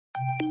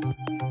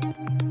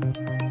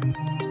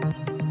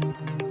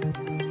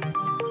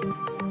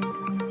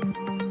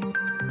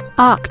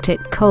Arctic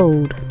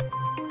cold,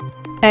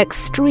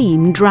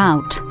 extreme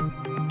drought,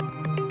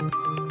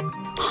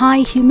 high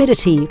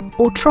humidity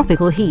or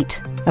tropical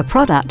heat. A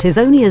product is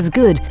only as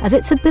good as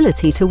its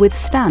ability to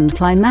withstand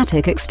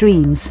climatic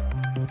extremes.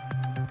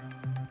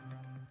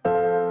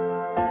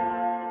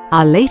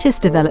 Our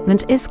latest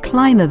development is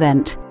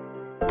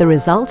ClimeEvent, the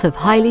result of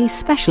highly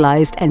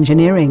specialized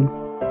engineering.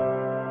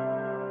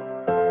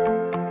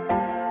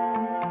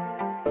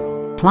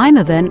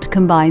 ClimeEvent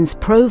combines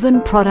proven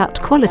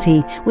product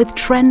quality with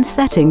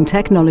trend-setting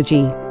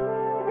technology.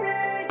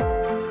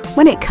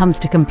 When it comes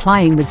to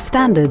complying with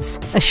standards,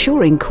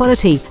 assuring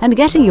quality and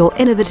getting your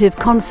innovative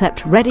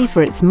concept ready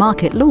for its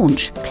market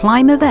launch,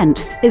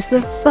 ClimeEvent is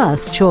the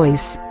first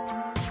choice.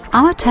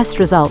 Our test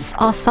results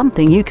are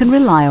something you can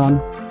rely on.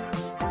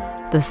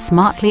 The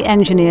smartly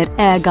engineered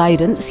air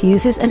guidance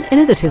uses an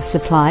innovative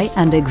supply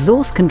and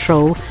exhaust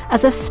control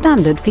as a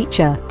standard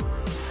feature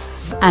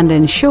and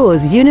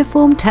ensures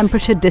uniform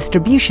temperature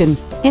distribution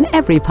in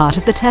every part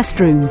of the test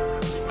room.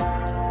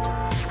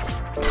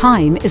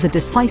 Time is a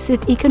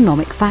decisive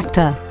economic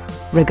factor.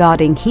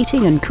 Regarding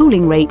heating and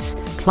cooling rates,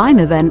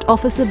 ClimeEvent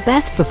offers the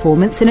best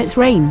performance in its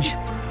range.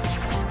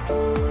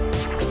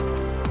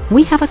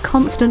 We have a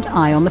constant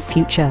eye on the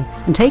future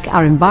and take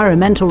our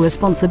environmental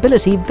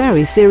responsibility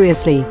very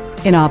seriously.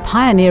 In our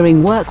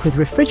pioneering work with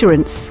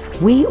refrigerants,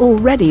 we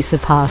already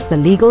surpass the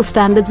legal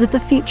standards of the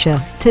future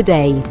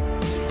today.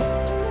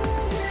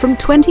 From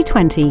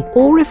 2020,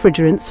 all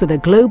refrigerants with a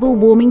global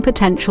warming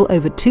potential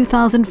over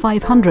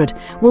 2,500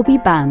 will be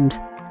banned.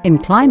 In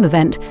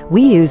ClimeEvent,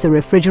 we use a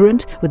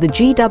refrigerant with a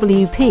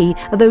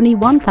GWP of only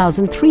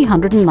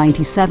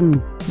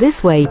 1,397.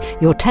 This way,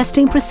 your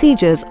testing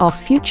procedures are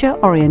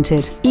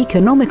future-oriented,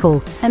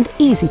 economical, and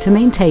easy to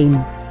maintain.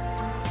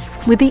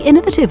 With the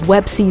innovative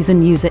web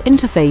season user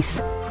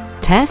interface,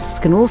 tests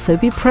can also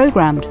be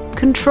programmed,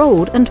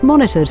 controlled, and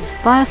monitored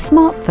via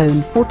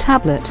smartphone or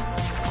tablet.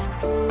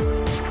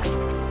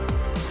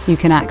 You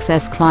can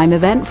access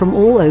ClimeEvent from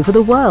all over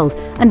the world,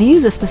 and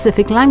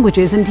user-specific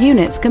languages and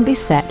units can be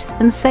set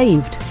and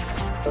saved.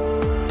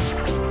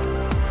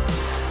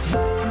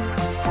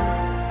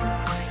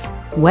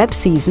 Web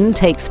Season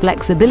takes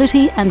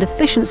flexibility and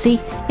efficiency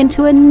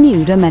into a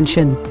new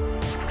dimension.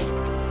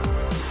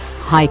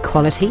 High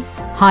quality,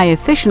 high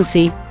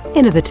efficiency,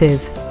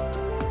 innovative.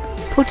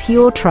 Put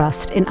your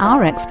trust in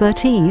our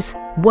expertise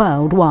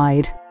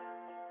worldwide.